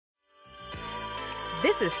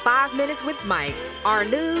This is 5 Minutes with Mike, our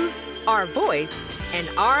news, our voice, and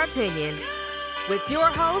our opinion. With your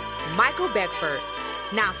host, Michael Beckford.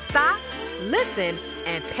 Now stop, listen,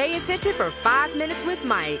 and pay attention for 5 Minutes with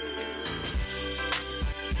Mike.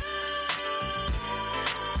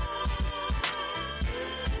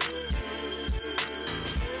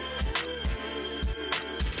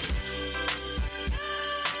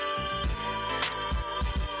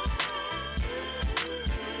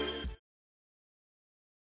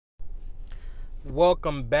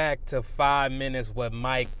 Welcome back to 5 Minutes with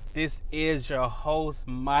Mike. This is your host,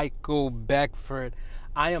 Michael Beckford.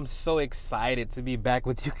 I am so excited to be back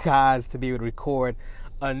with you guys to be able to record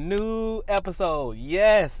a new episode.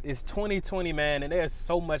 Yes, it's 2020, man, and there's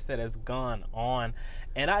so much that has gone on.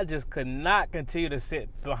 And I just could not continue to sit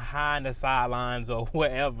behind the sidelines or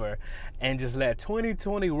whatever and just let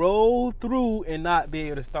 2020 roll through and not be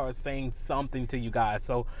able to start saying something to you guys.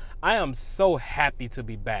 So I am so happy to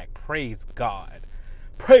be back. Praise God.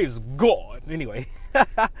 Praise God. Anyway,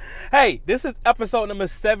 hey, this is episode number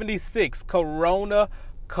 76, Corona.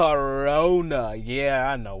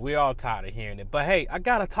 Yeah, I know. We're all tired of hearing it. But hey, I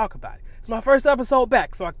got to talk about it. It's my first episode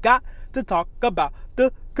back, so I got to talk about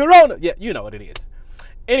the Corona. Yeah, you know what it is.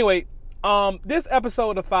 Anyway, this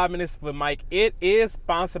episode of 5 Minutes with Mike, it is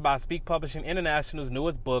sponsored by Speak Publishing International's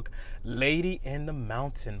newest book, Lady in the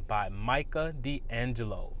Mountain by Micah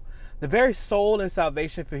D'Angelo. The very soul and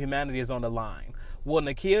salvation for humanity is on the line. Will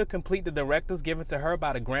Nakia complete the directives given to her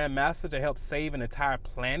by the Grand Master to help save an entire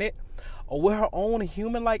planet? Or will her own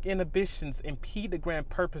human-like inhibitions impede the grand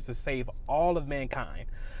purpose to save all of mankind?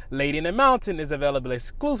 Lady in the Mountain is available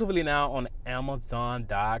exclusively now on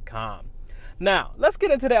Amazon.com. Now, let's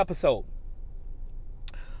get into the episode.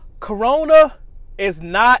 Corona is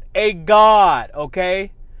not a god,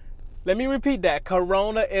 okay? Let me repeat that.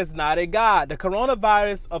 Corona is not a god. The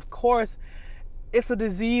coronavirus, of course, it's a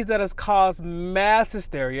disease that has caused mass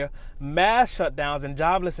hysteria, mass shutdowns, and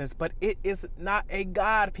joblessness, but it is not a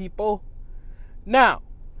god, people. Now,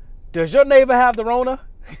 does your neighbor have the Rona?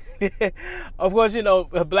 Of course, you know,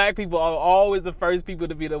 black people are always the first people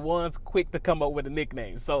to be the ones quick to come up with a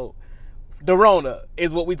nickname. So, the Rona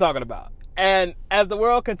is what we're talking about. And as the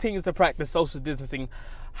world continues to practice social distancing,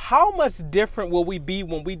 how much different will we be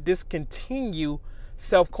when we discontinue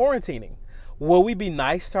self-quarantining? Will we be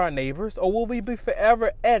nice to our neighbors, or will we be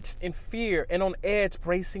forever etched in fear and on edge,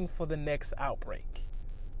 bracing for the next outbreak?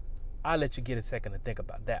 I'll let you get a second to think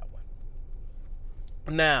about that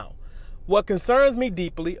one. Now, what concerns me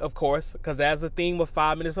deeply, of course, because as the theme of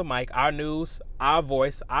 5 Minutes of Mike, our news, our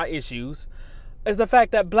voice, our issues, is the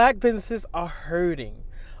fact that black businesses are hurting.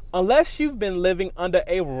 Unless you've been living under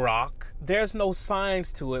a rock, there's no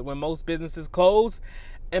signs to it when most businesses close.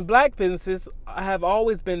 And black businesses have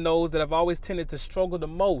always been those that have always tended to struggle the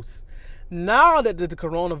most. Now that the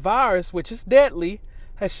coronavirus, which is deadly,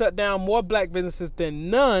 has shut down more black businesses than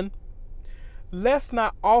none, let's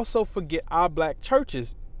not also forget our black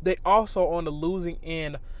churches. They also are on the losing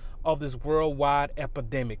end of this worldwide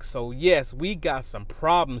epidemic. So yes, we got some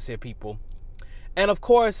problems here, people. And of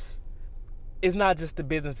course, it's not just the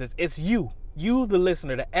businesses, it's you. You, the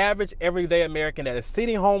listener, the average everyday American that is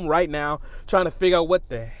sitting home right now trying to figure out what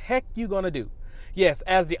the heck you're going to do. Yes,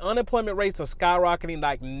 as the unemployment rates are skyrocketing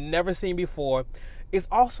like never seen before, it's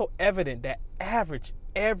also evident that average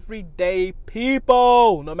everyday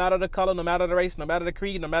people, no matter the color, no matter the race, no matter the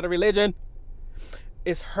creed, no matter religion,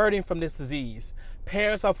 is hurting from this disease.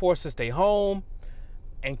 Parents are forced to stay home,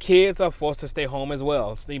 and kids are forced to stay home as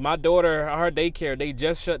well. See, my daughter, her daycare, they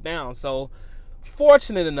just shut down. So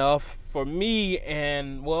fortunate enough for me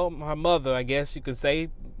and, well, her mother, I guess you could say,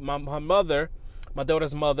 my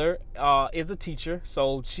daughter's mother, is a teacher,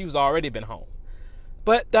 so she's already been home.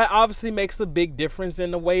 But that obviously makes a big difference in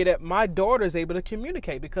the way that my daughter is able to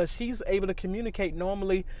communicate, because she's able to communicate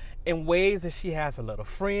normally in ways that she has a little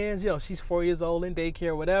friends. You know, she's 4 years old in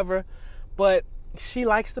daycare, whatever, but she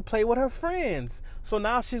likes to play with her friends. So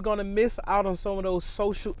now she's going to miss out on some of those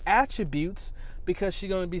social attributes because she's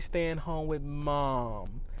going to be staying home with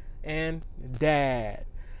mom and dad.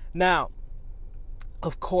 Now,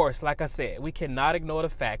 of course, like I said, we cannot ignore the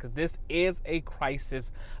fact that this is a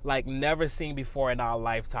crisis like never seen before in our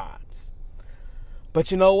lifetimes.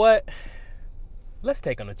 But you know what? Let's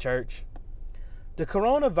take on the church. The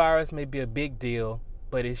coronavirus may be a big deal,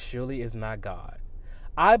 but it surely is not God.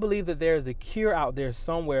 I believe that there is a cure out there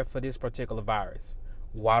somewhere for this particular virus.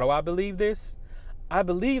 Why do I believe this? I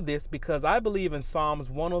believe this because I believe in Psalms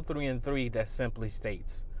 103:3 that simply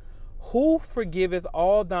states, "Who forgiveth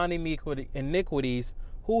all thine iniquities,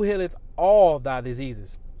 who healeth all thy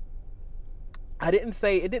diseases?" It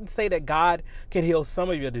didn't say that God can heal some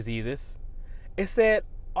of your diseases. It said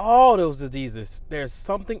all those diseases, there's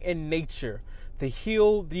something in nature to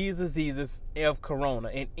heal these diseases of corona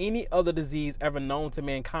and any other disease ever known to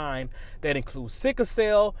mankind that includes sickle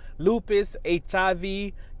cell, lupus,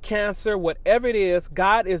 HIV, cancer, whatever it is.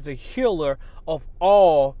 God is the healer of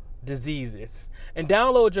all diseases. And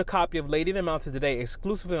download your copy of Lady in the Mountain today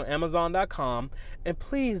exclusively on Amazon.com. And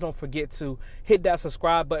please don't forget to hit that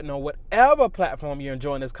subscribe button on whatever platform you're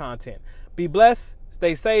enjoying this content. Be blessed,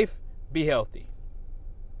 stay safe, be healthy.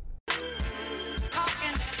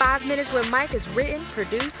 5 Minutes with Mike is written,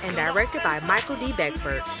 produced, and directed by Michael D.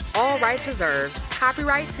 Beckford. All rights reserved.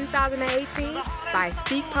 Copyright 2018 by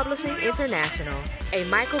Speak Publishing International, a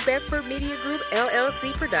Michael Beckford Media Group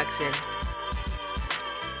LLC production.